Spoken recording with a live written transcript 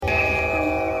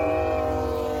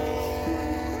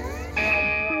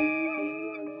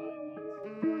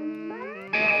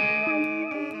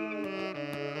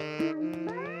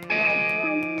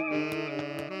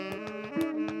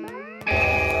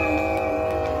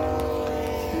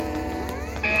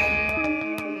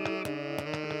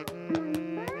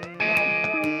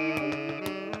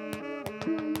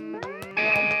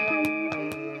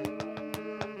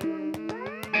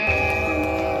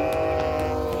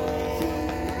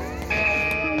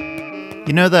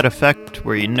You know that effect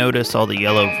where you notice all the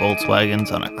yellow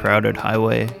Volkswagens on a crowded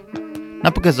highway?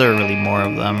 Not because there are really more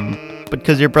of them, but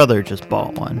because your brother just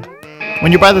bought one.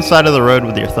 When you're by the side of the road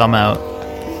with your thumb out,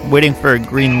 waiting for a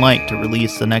green light to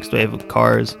release the next wave of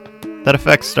cars, that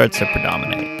effect starts to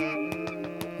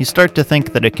predominate. You start to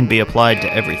think that it can be applied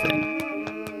to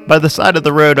everything. By the side of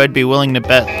the road, I'd be willing to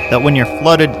bet that when you're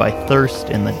flooded by thirst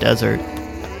in the desert,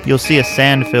 you'll see a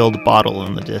sand-filled bottle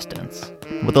in the distance,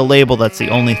 with a label that's the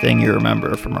only thing you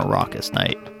remember from a raucous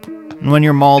night. And when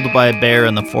you're mauled by a bear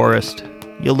in the forest,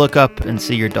 you'll look up and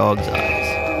see your dog's eyes.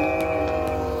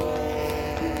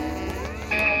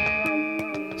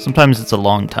 Sometimes it's a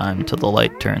long time till the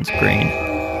light turns green.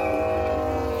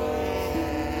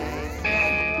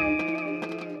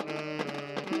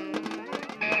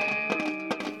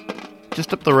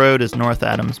 Just up the road is North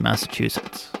Adams,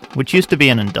 Massachusetts, which used to be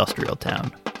an industrial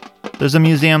town. There's a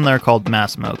museum there called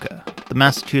MassMoCA, the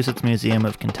Massachusetts Museum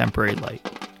of Contemporary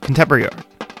Art.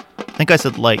 I think I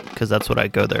said light because that's what I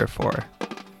go there for.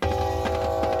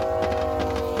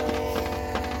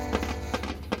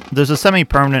 There's a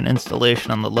semi-permanent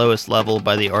installation on the lowest level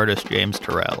by the artist James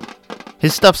Turrell.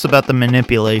 His stuff's about the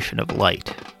manipulation of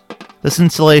light. This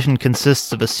installation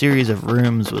consists of a series of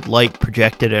rooms with light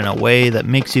projected in a way that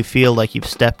makes you feel like you've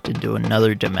stepped into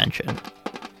another dimension.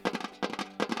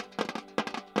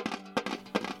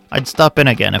 I'd stop in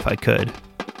again if I could,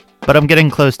 but I'm getting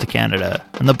close to Canada,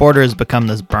 and the border has become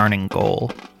this burning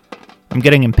goal. I'm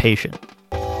getting impatient.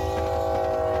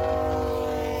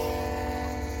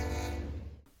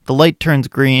 The light turns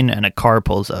green and a car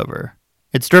pulls over.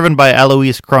 It's driven by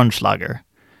Alois Kronschlager,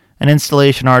 an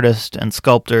installation artist and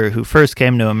sculptor who first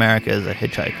came to America as a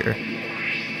hitchhiker.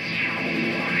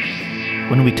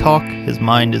 When we talk, his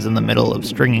mind is in the middle of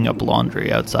stringing up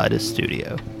laundry outside his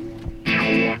studio.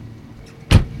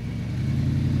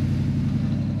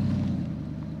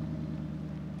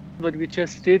 What we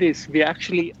just did is we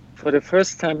actually, for the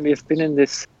first time, we have been in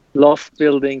this loft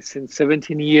building since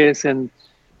 17 years, and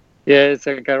there's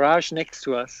a garage next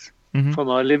to us from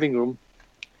our living room.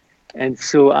 And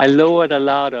so I lowered a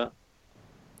ladder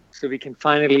so we can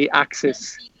finally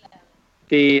access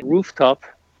the rooftop.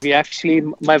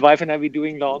 My wife and I were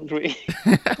doing laundry.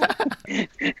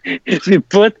 We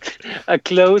put a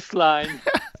clothesline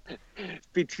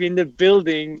between the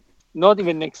building, not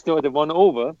even next door, the one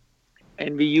over,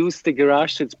 and we used the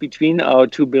garage that's between our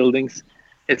two buildings.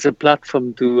 It's a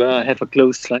platform to have a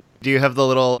clothesline. Do you have the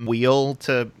little wheel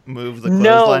to move the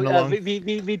clothesline along? No,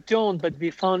 we don't, but we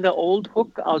found an old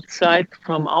hook outside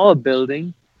from our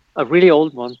building, a really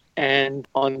old one. And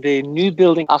on the new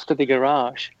building after the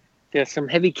garage, there's some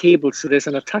heavy cables, so there's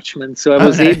an attachment. So I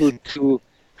was able to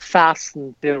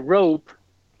fasten the rope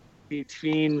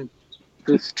between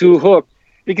those two hooks.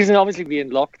 Because obviously we're in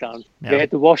lockdown. Yeah. We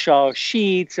had to wash our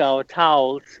sheets, our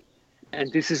towels.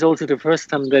 And this is also the first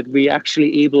time that we're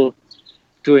actually able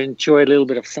to enjoy a little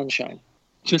bit of sunshine.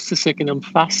 Just a second, I'm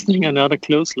fastening another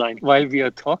clothesline while we are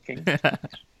talking.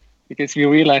 Because we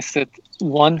realized that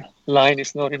one line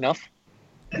is not enough.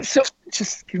 So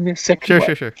just give me a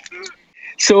second. Sure.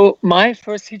 So my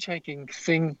first hitchhiking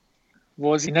thing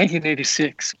was in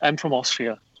 1986. I'm from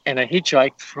Austria. And I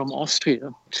hitchhiked from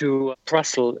Austria to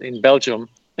Brussels in Belgium.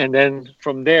 And then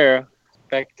from there,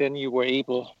 back then you were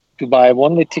able to buy a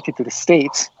one-way ticket to the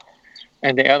States.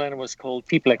 And the airline was called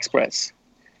People Express.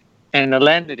 And I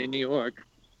landed in New York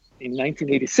in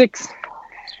 1986.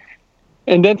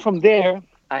 And then from there,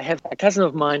 I have a cousin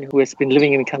of mine who has been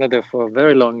living in Canada for a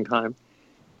very long time.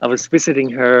 I was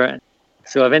visiting her.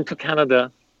 So I went to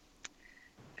Canada.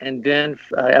 And then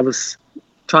I was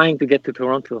trying to get to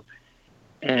Toronto.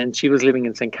 And she was living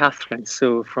in St. Catharines.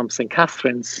 So from St.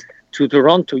 Catharines to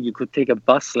Toronto, you could take a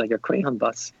bus, like a Greyhound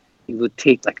bus. It would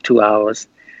take like 2 hours.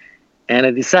 And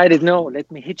I decided, no,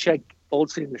 let me hitchhike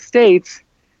also in the States.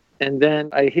 And then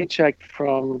I hitchhiked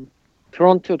from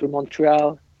Toronto to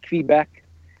Montreal, Quebec,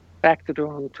 back to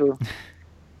Toronto,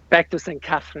 back to St.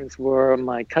 Catharines where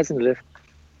my cousin lived.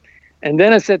 And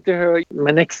then I said to her,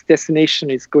 my next destination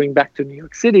is going back to New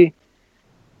York City.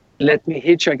 Let me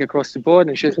hitchhike across the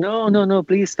border. And she says, no,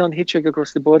 please don't hitchhike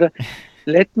across the border.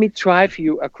 Let me drive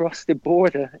you across the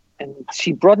border. And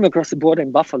she brought me across the border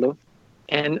in Buffalo.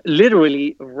 And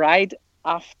literally right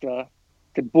after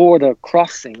the border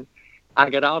crossing, I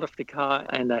got out of the car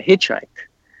and I hitchhiked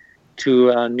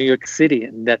to New York City.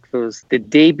 And that was the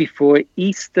day before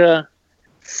Easter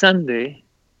Sunday,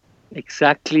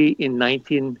 exactly in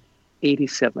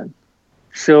 1987.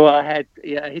 So I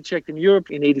hitchhiked in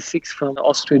Europe in 86 from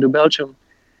Austria to Belgium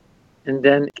and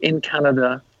then in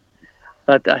Canada.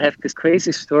 But I have this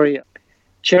crazy story.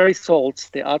 Jerry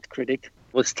Saltz, the art critic,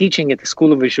 was teaching at the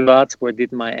School of Visual Arts where I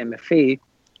did my MFA.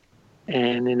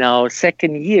 And in our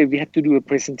second year, we had to do a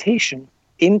presentation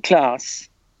in class,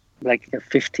 like a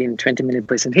 15, 20-minute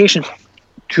presentation,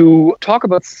 to talk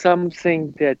about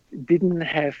something that didn't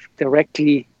have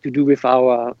directly to do with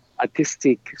our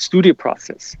artistic studio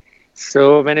process.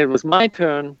 So when it was my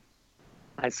turn,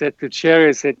 I said to Jerry,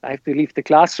 I said, I have to leave the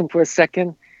classroom for a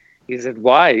second. He said,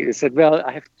 why? He said, well,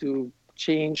 I have to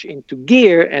change into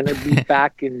gear and I'll be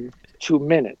back in 2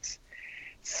 minutes.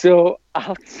 So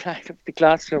outside of the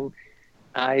classroom,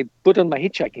 I put on my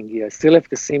hitchhiking gear. I still have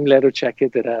the same leather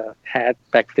jacket that I had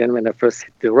back then when I first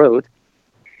hit the road.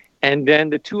 And then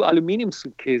the 2 aluminum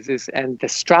suitcases and the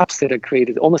straps that I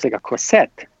created, almost like a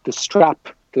corset, to strap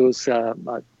those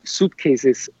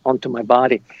suitcases onto my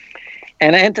body.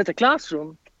 And I entered the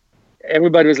classroom.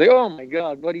 Everybody was like, oh my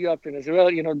God, what are you up to? And I said,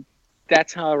 well,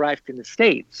 that's how I arrived in the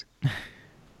States.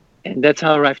 And that's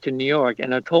how I arrived in New York.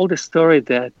 And I told a story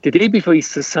that the day before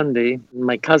Easter Sunday,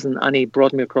 my cousin Annie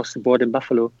brought me across the border in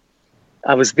Buffalo.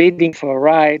 I was waiting for a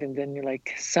ride, and then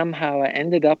somehow I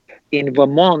ended up in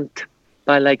Vermont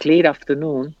by late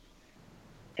afternoon.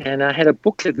 And I had a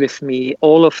booklet with me,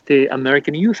 all of the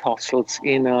American youth hostels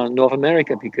in North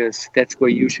America, because that's where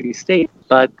I usually stay.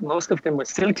 But most of them were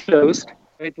still closed.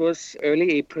 It was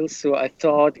early April, so I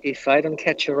thought if I don't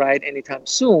catch a ride anytime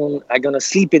soon, I'm going to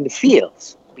sleep in the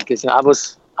fields, because I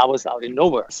was out in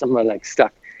nowhere, somewhere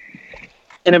stuck.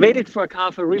 And I waited for a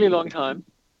car for a really long time.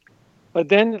 But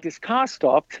then this car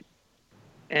stopped,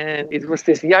 and it was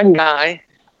this young guy.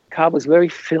 The car was very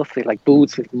filthy, like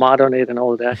boots with mud on it and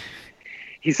all that.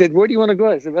 He said, where do you want to go?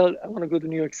 I said, well, I want to go to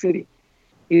New York City.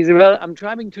 He said, well, I'm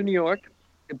driving to New York,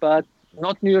 but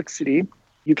not New York City.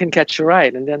 You can catch a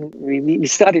ride. And then we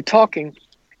started talking,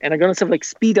 and I'm going to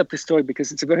speed up the story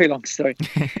because it's a very long story.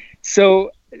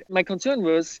 So my concern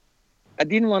was I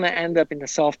didn't want to end up in the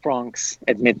South Bronx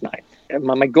at midnight.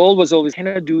 My goal was always, can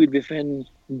I do it within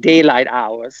daylight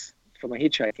hours for my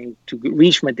hitchhiking to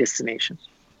reach my destination?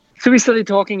 So we started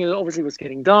talking, and obviously it was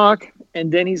getting dark.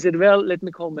 And then he said, well, let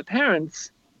me call my parents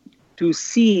to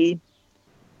see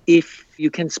if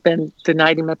you can spend the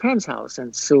night in my parents' house.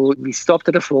 And so we stopped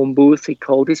at a phone booth. He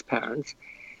called his parents.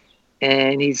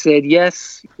 And he said,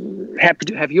 yes, happy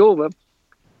to have you over.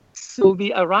 So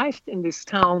we arrived in this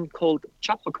town called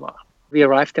Chappaqua. We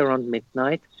arrived around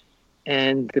midnight.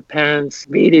 And the parents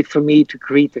waited for me to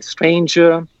greet a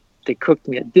stranger. They cooked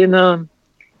me a dinner.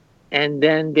 And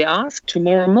then they asked,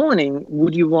 tomorrow morning,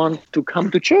 would you want to come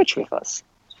to church with us?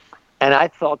 And I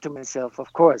thought to myself,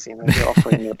 of course, they're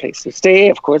offering me a place to stay.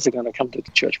 Of course, they're going to come to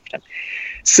the church with them.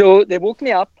 So they woke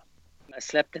me up. I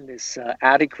slept in this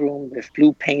attic room with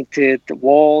blue painted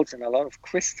walls and a lot of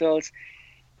crystals.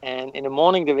 And in the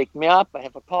morning, they wake me up. I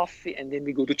have a coffee, and then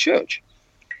we go to church.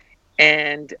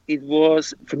 And it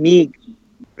was, for me,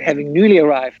 having newly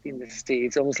arrived in the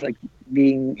States, almost like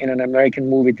being in an American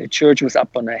movie. The church was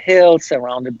up on a hill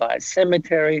surrounded by a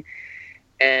cemetery,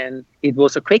 and it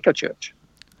was a Quaker church.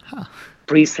 Huh.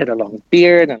 Priest had a long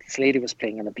beard, and this lady was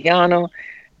playing on the piano.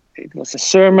 It was a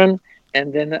sermon,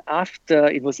 and then after,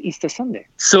 it was Easter Sunday.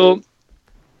 So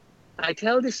I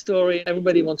tell this story,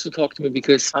 everybody wants to talk to me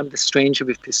because I'm the stranger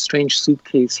with this strange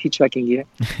suitcase hitchhiking gear.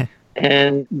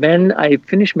 And when I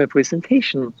finished my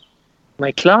presentation,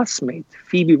 my classmate,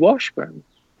 Phoebe Washburn,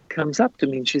 comes up to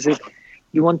me and she said,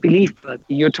 you won't believe, but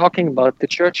you're talking about the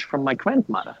church from my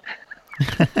grandmother.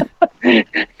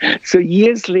 So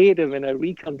years later, when I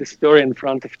recount the story in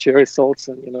front of Jerry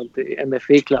Saltzman, the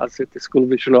MFA class at the School of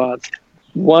Visual Arts,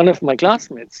 one of my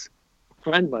classmates'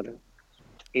 grandmother,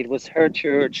 it was her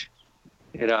church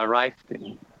that I arrived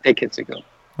in decades ago.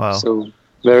 Wow. So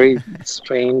very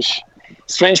strange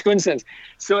coincidence.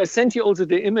 So I sent you also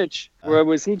the image where I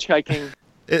was hitchhiking.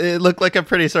 It looked like a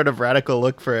pretty sort of radical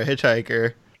look for a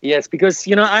hitchhiker. Yes, because,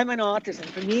 I'm an artist, and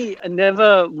for me, I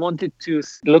never wanted to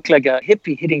look like a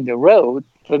hippie hitting the road.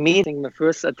 For me, I think my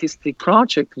first artistic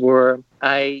project where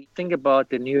I think about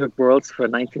the New York World's Fair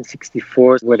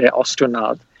 1964, where the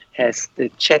astronaut has the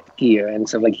jet gear, and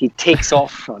so he takes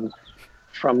off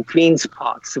from Queen's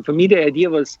Park. So for me, the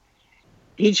idea was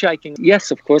hitchhiking.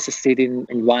 Yes, of course, I stayed in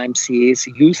YMCA's,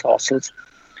 youth hostels,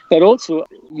 but also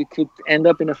you could end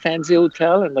up in a fancy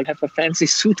hotel and have a fancy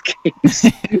suitcase.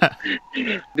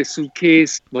 The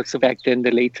suitcase was back then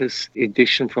the latest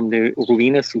edition from the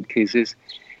Rowena suitcases.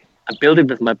 I built it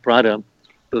with my brother.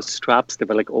 Those straps, they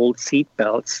were old seat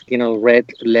belts,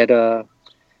 red leather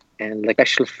and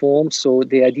special foam. So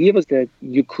the idea was that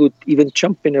you could even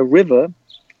jump in a river,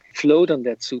 float on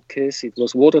that suitcase. It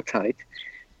was watertight.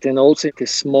 Then also the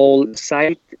small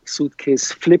side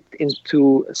suitcase flipped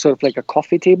into sort of like a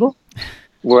coffee table.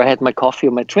 where I had my coffee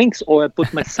or my drinks, or I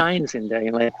put my signs in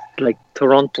there, like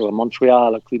Toronto or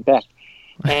Montreal or Quebec.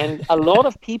 And a lot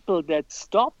of people that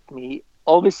stopped me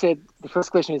always said, the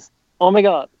first question is, oh my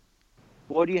God,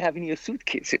 what do you have in your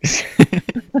suitcases?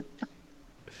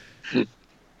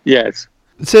 Yes.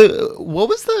 So, what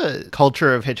was the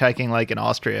culture of hitchhiking like in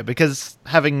Austria? Because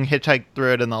having hitchhiked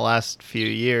through it in the last few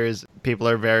years, people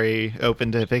are very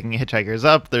open to picking hitchhikers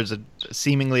up. There's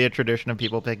seemingly a tradition of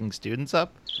people picking students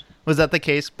up. Was that the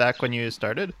case back when you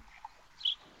started?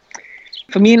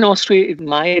 For me in Austria,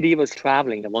 my idea was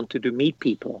traveling. I wanted to meet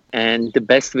people. And the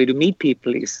best way to meet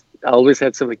people is, I always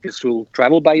had sort of like this rule: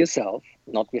 travel by yourself,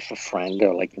 not with a friend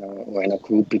or or in a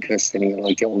group, because then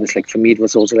always for me, it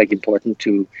was also important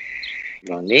to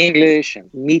learn English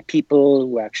and meet people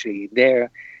who are actually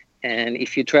there. And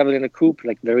if you travel in a group,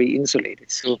 very insulated.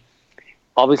 So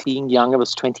obviously being young, I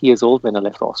was 20 years old when I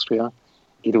left Austria.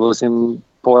 It was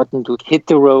important to hit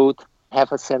the road,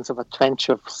 have a sense of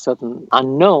adventure, of certain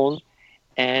unknown.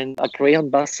 And a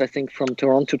Greyhound bus, I think, from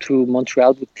Toronto to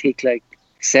Montreal would take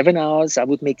 7 hours. I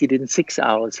would make it in 6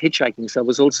 hours hitchhiking. So I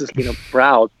was also,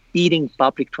 proud, eating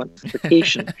public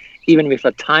transportation, even with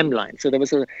a timeline. So there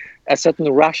was a certain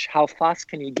rush. How fast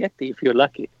can you get there if you're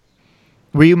lucky?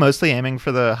 Were you mostly aiming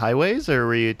for the highways, or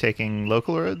were you taking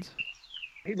local roads?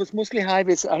 It was mostly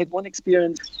highways. I had one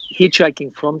experience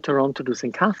hitchhiking from Toronto to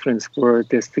St. Catharines, where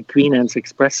there's the Queen Anne's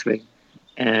Expressway.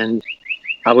 And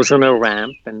I was on a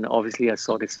ramp, and obviously I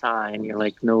saw the sign,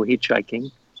 no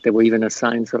hitchhiking. There were even a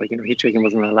sign, so hitchhiking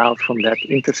wasn't allowed from that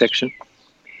intersection.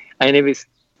 Anyways,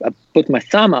 I put my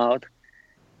thumb out,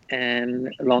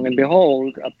 and long and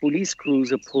behold, a police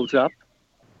cruiser pulls up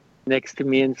next to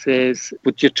me and says,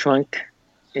 "Put your trunk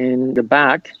in the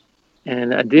back."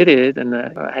 And I did it, and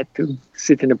I had to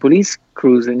sit in a police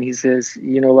cruiser. And he says,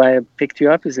 "You know why I picked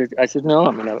you up?" I said, "No."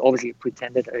 I obviously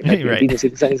pretended I had been a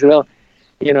citizen. He said, "Well,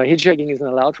 hitchhiking isn't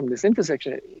allowed from this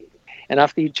intersection." And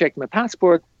after he checked my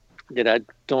passport, that I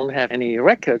don't have any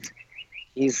records,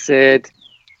 he said,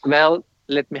 "Well,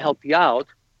 let me help you out.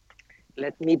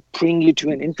 Let me bring you to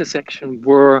an intersection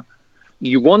where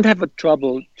you won't have a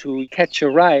trouble to catch a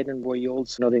ride, and where you're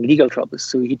also not in legal trouble."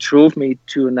 So he drove me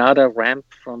to another ramp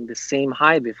from the same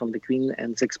highway, from the Queen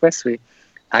Anne's Expressway.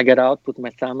 I got out, put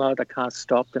my thumb out, the car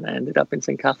stopped, and I ended up in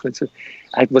St. Catharines. So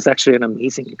it was actually an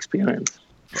amazing experience.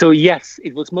 So yes,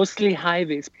 it was mostly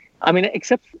highways.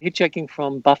 Except hitchhiking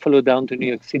from Buffalo down to New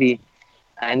York City,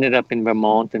 I ended up in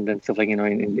Vermont and then stuff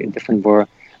in different boroughs.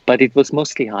 But it was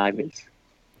mostly highways.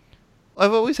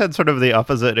 I've always had sort of the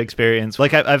opposite experience.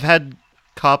 I've had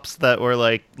cops that were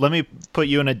like, "Let me put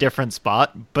you in a different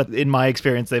spot," but in my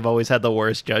experience, they've always had the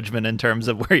worst judgment in terms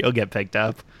of where you'll get picked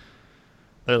up.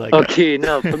 They're like, okay,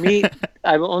 no, for me,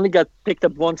 I only got picked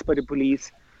up once by the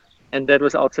police, and that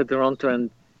was outside Toronto. And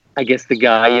I guess the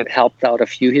guy had helped out a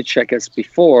few hitchhikers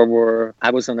before, where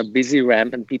I was on a busy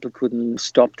ramp and people couldn't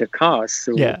stop their cars.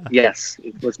 So yes,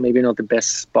 it was maybe not the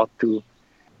best spot to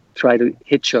try to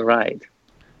hitch a ride.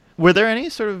 Were there any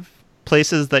sort of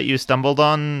places that you stumbled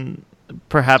on,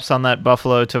 perhaps on that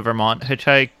Buffalo to Vermont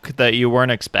hitchhike, that you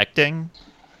weren't expecting,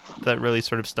 that really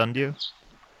sort of stunned you?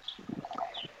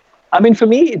 For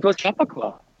me, it was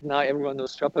Chappaqua. Now everyone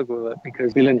knows Chappaqua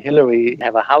because Bill and Hillary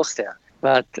have a house there.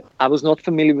 But I was not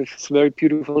familiar with this very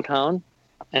beautiful town.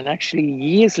 And actually,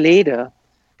 years later,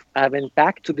 I went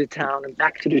back to the town and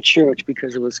back to the church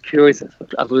because I was curious.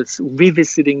 I was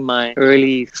revisiting my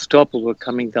early stopover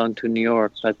coming down to New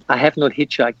York. But I have not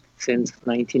hitchhiked since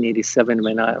 1987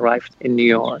 when I arrived in New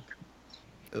York.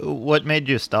 What made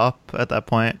you stop at that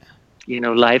point?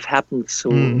 Life happens. So,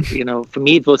 for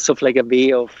me, it was sort of like a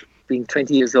way of being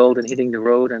 20 years old and hitting the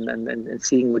road and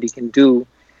seeing what you can do.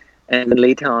 And then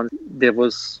later on, there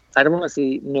was, I don't want to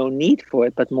say no need for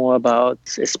it, but more about,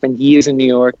 I spent years in New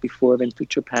York before I went to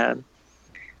Japan.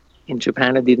 In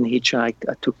Japan, I didn't hitchhike,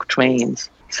 I took trains.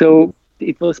 So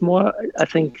it was more, I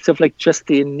think, sort of like just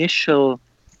the initial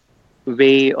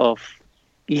way of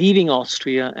leaving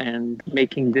Austria and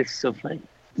making this sort of like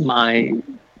my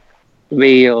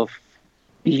way of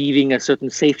leaving a certain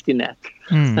safety net.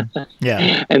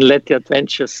 Yeah. And let the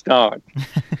adventure start.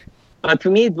 But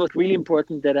for me, it was really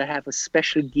important that I have a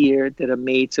special gear that I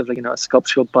made, sort of like, a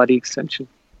sculptural body extension.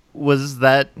 Was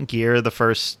that gear the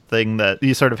first thing that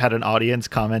you sort of had an audience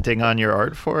commenting on your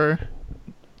art for?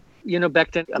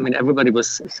 Back then, everybody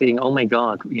was saying, "Oh my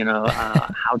God,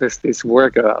 how does this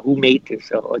work? Who made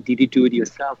this? Or did you do it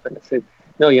yourself?" And I said,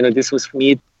 "No, this was for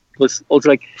me." It was also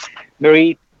like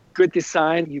very good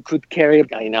design. You could carry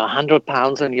 100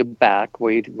 pounds on your back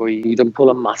where you don't pull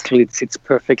a muscle. It sits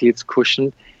perfectly. It's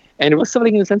cushioned. And it was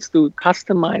something in a sense to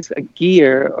customize a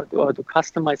gear or to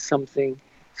customize something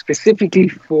specifically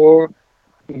for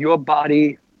your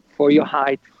body, for your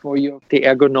height, for the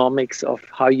ergonomics of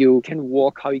how you can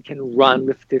walk, how you can run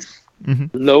with this Hmm.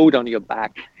 load on your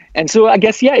back. And so I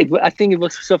guess, yeah, I think it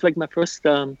was sort of like my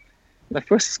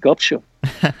first sculpture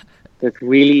that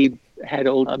really had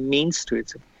all a means to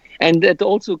it. And that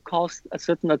also caused a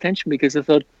certain attention because I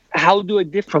thought, how do I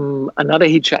differ from another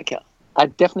hitchhiker? I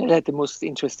definitely had the most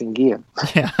interesting gear.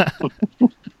 Yeah.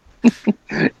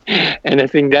 And I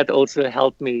think that also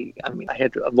helped me. I mean, I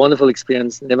had a wonderful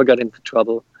experience, never got into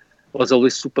trouble, was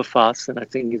always super fast. And I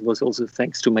think it was also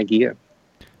thanks to my gear.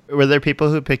 Were there people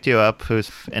who picked you up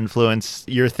whose influenced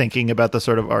your thinking about the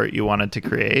sort of art you wanted to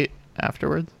create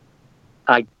afterwards?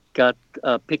 I got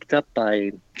picked up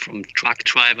by from truck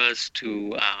drivers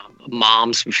to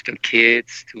moms with their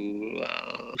kids to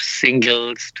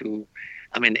singles to,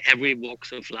 I mean, every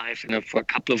walks of life, for a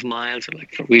couple of miles or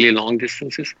like for really long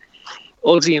distances.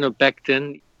 Also, back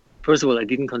then, first of all, I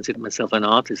didn't consider myself an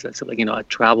artist. I said, I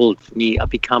traveled. I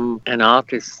become an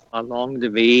artist along the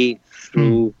way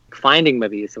through finding my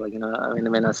way. So,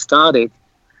 when I started,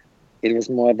 it was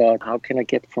more about how can I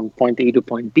get from point A to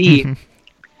point B,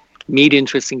 meet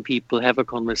interesting people, have a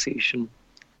conversation.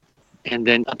 And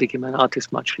then I became an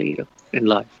artist much later in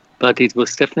life. But it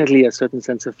was definitely a certain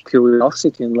sense of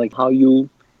curiosity and like how you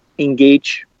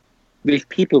engage with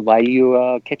people while you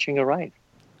are catching a ride.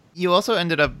 You also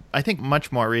ended up, I think,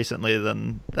 much more recently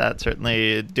than that,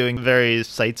 certainly doing very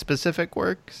site-specific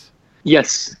works.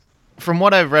 Yes. From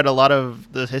what I've read, a lot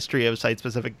of the history of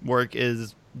site-specific work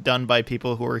is done by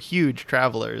people who are huge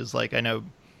travelers. Like, I know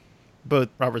both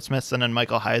Robert Smithson and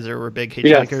Michael Heiser were big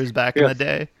hitchhikers back in the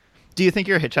day. Do you think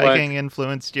your hitchhiking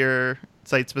influenced your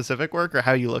site-specific work or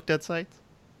how you looked at sites?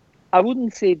 I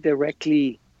wouldn't say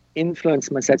directly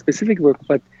influenced my site-specific work,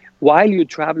 but while you're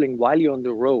traveling, while you're on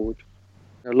the road,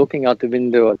 looking out the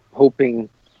window, hoping,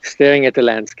 staring at the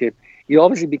landscape, you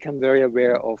obviously become very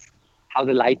aware of how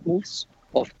the light moves,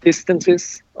 of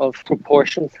distances, of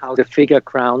proportions, how the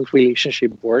figure-ground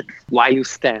relationship works while you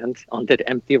stand on that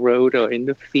empty road or in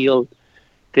the field,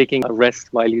 taking a rest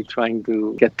while you're trying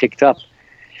to get picked up.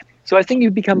 So I think you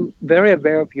become very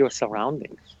aware of your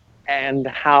surroundings and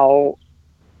how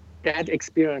that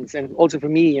experience, and also for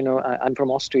me, I'm from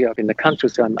Austria in the country,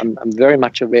 so I'm very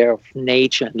much aware of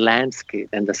nature and landscape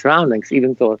and the surroundings,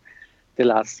 even though the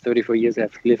last 34 years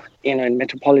I've lived in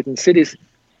metropolitan cities.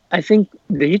 I think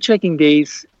the hitchhiking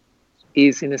days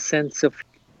is in a sense of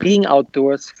being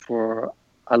outdoors for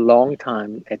a long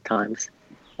time at times,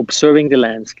 observing the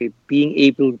landscape, being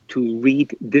able to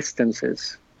read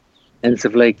distances, and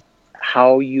sort of like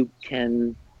how you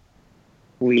can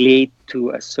relate to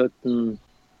a certain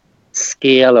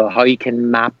scale or how you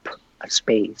can map a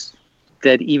space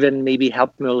that even maybe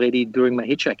helped me already during my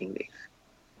hitchhiking days.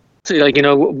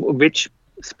 So which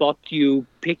spot you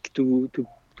pick to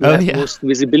have most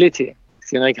visibility.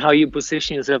 So, like how you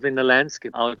position yourself in the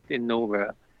landscape out in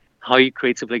nowhere, how you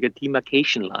create sort of like a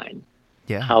demarcation line,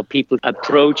 how people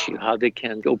approach you, how they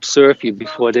can observe you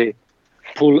before they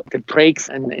pull the brakes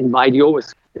and invite you over.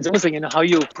 It's almost like how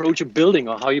you approach a building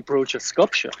or how you approach a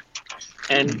sculpture.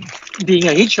 And being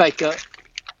a hitchhiker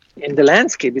in the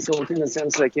landscape is also in a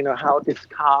sense like, how this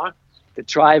car, the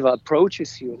driver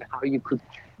approaches you and how you could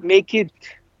make it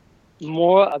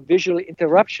more a visual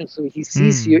interruption. So he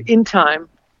sees you in time,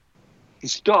 he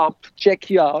stops, check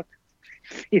you out,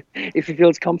 if he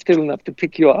feels comfortable enough to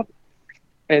pick you up,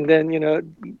 and then,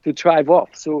 to drive off.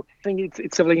 So I think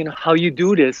it's sort of like, how you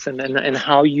do this and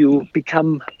how you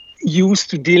become used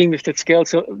to dealing with that scale.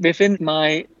 So within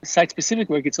my site-specific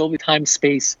work, it's always time,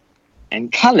 space,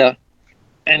 and color.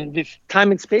 And with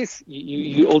time and space,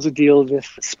 you also deal with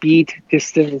speed,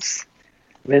 distance,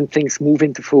 when things move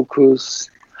into focus,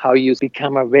 how you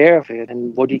become aware of it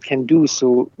and what you can do.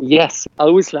 So yes, I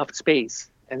always loved space.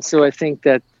 And so I think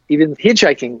that even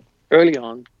hitchhiking early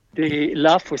on, the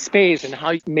love for space and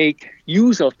how you make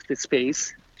use of the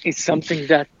space is something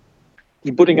that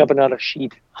you're putting up another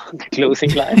sheet on the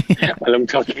clothing line while I'm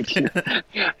talking to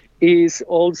you, is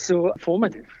also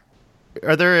formative.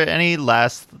 Are there any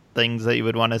last things that you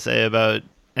would want to say about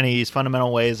any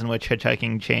fundamental ways in which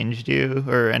hitchhiking changed you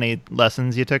or any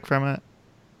lessons you took from it?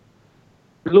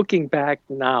 Looking back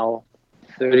now,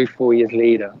 34 years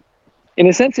later, in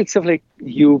a sense, it's sort of like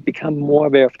you become more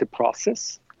aware of the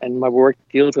process. And my work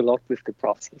deals a lot with the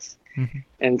process. Mm-hmm.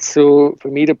 And so for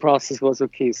me, the process was,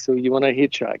 okay, so you want to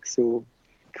hitchhike. So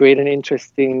create an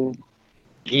interesting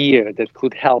gear that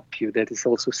could help you, that is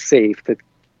also safe, that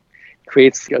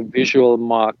creates a visual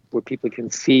mark where people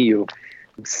can see you.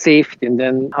 Safety, and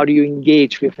then how do you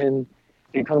engage within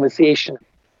the conversation?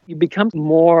 You become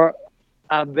more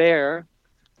aware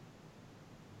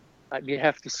We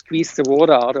have to squeeze the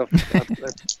water out of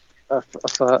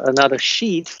another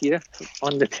sheet here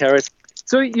on the terrace.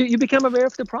 So you become aware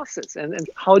of the process. And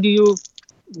how do you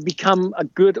become a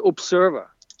good observer?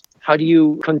 How do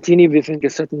you continue within a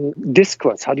certain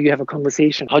discourse? How do you have a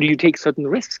conversation? How do you take certain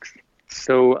risks?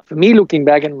 So for me, looking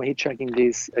back on my hitchhiking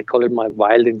days, I call it my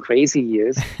wild and crazy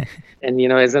years. And,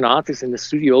 as an artist in the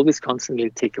studio, you always constantly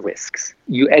take risks.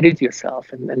 You edit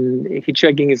yourself. And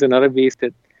hitchhiking is another way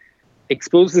that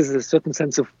exposes a certain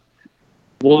sense of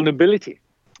vulnerability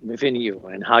within you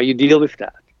and how you deal with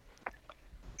that.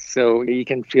 So you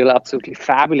can feel absolutely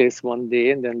fabulous one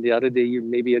day, and then the other day you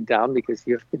maybe are down because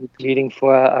you've been waiting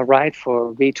for a ride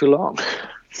for way too long.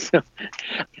 So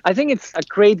I think it's a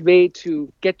great way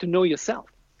to get to know yourself.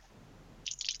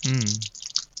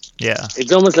 Yeah.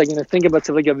 It's almost like, think about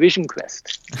it like a vision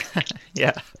quest.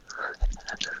 Yeah.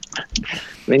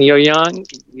 When you're young,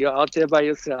 you're out there by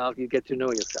yourself, you get to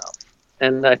know yourself.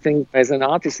 And I think as an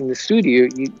artist in the studio,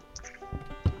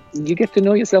 you get to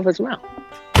know yourself as well.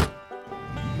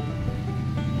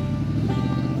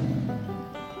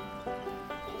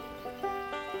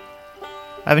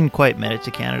 I haven't quite made it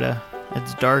to Canada.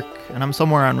 It's dark, and I'm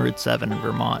somewhere on Route 7 in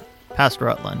Vermont, past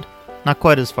Rutland. Not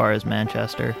quite as far as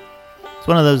Manchester. It's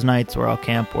one of those nights where I'll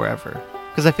camp wherever,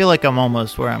 because I feel like I'm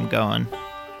almost where I'm going.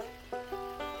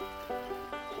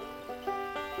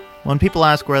 When people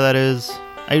ask where that is,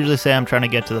 I usually say I'm trying to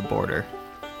get to the border.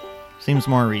 Seems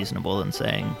more reasonable than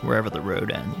saying wherever the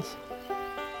road ends.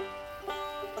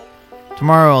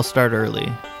 Tomorrow I'll start early,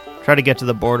 try to get to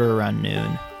the border around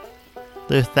noon.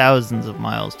 There are thousands of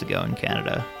miles to go in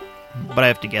Canada, but I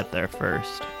have to get there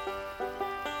first.